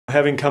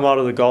Having come out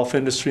of the golf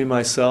industry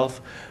myself,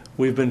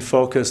 we've been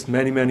focused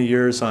many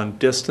years on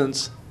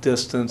distance,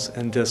 distance,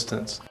 and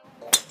distance.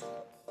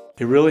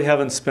 You really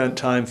haven't spent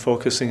time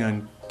focusing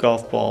on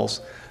golf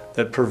balls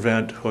that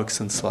prevent hooks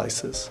and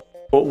slices.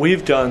 What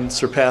we've done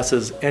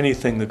surpasses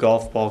anything the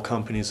golf ball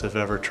companies have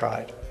ever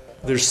tried.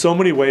 There's so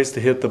many ways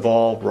to hit the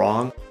ball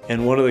wrong,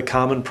 and one of the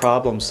common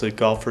problems that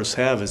golfers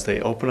have is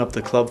they open up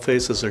the club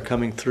face as they're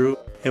coming through,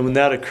 and when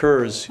that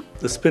occurs,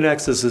 the spin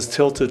axis is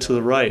tilted to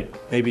the right,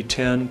 maybe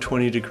 10,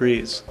 20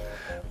 degrees.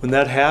 When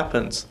that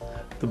happens,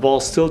 the ball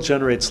still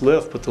generates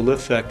lift, but the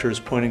lift vector is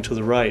pointing to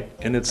the right,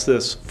 and it's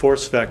this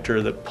force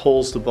vector that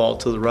pulls the ball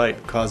to the right,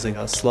 causing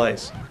a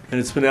slice. And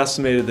it's been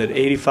estimated that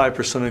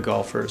 85% of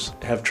golfers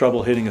have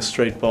trouble hitting a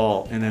straight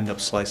ball and end up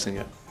slicing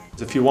it.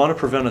 If you want to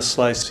prevent a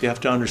slice, you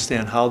have to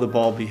understand how the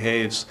ball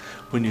behaves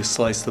when you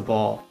slice the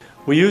ball.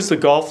 We use the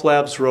Golf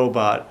Labs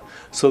robot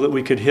so that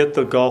we could hit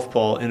the golf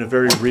ball in a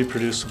very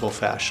reproducible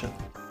fashion.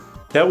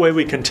 That way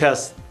we can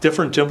test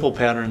different dimple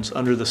patterns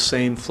under the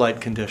same flight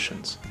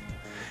conditions.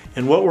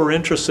 And what we're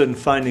interested in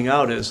finding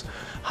out is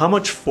how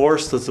much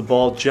force does the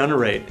ball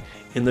generate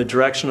in the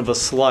direction of a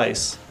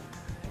slice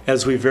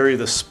as we vary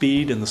the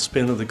speed and the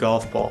spin of the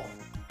golf ball.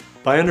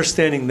 By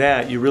understanding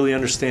that, you really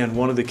understand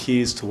one of the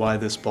keys to why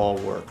this ball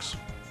works.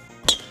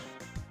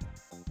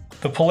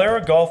 The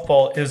Polara golf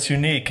ball is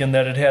unique in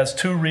that it has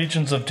two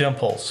regions of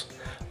dimples.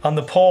 On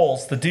the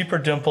poles, the deeper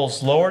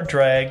dimples lower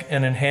drag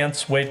and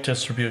enhance weight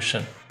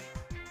distribution.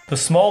 The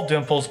small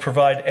dimples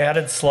provide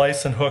added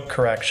slice and hook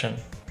correction.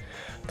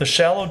 The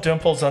shallow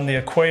dimples on the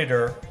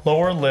equator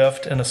lower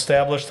lift and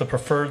establish the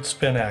preferred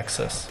spin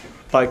axis.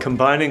 By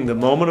combining the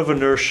moment of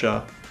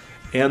inertia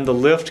and the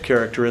lift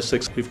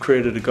characteristics, we've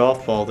created a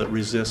golf ball that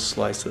resists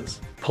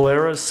slices.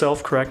 Polara's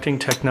self-correcting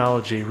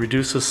technology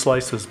reduces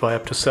slices by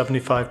up to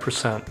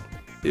 75%.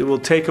 It will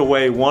take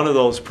away one of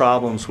those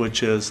problems,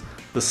 which is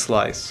the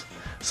slice,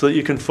 so that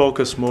you can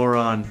focus more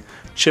on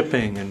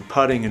chipping and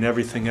putting and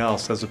everything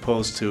else as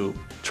opposed to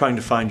trying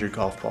to find your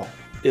golf ball.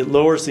 It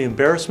lowers the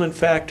embarrassment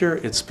factor,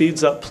 it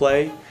speeds up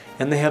play,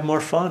 and they have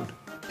more fun.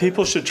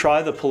 People should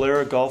try the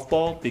Polara golf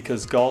ball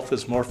because golf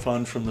is more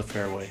fun from the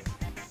fairway.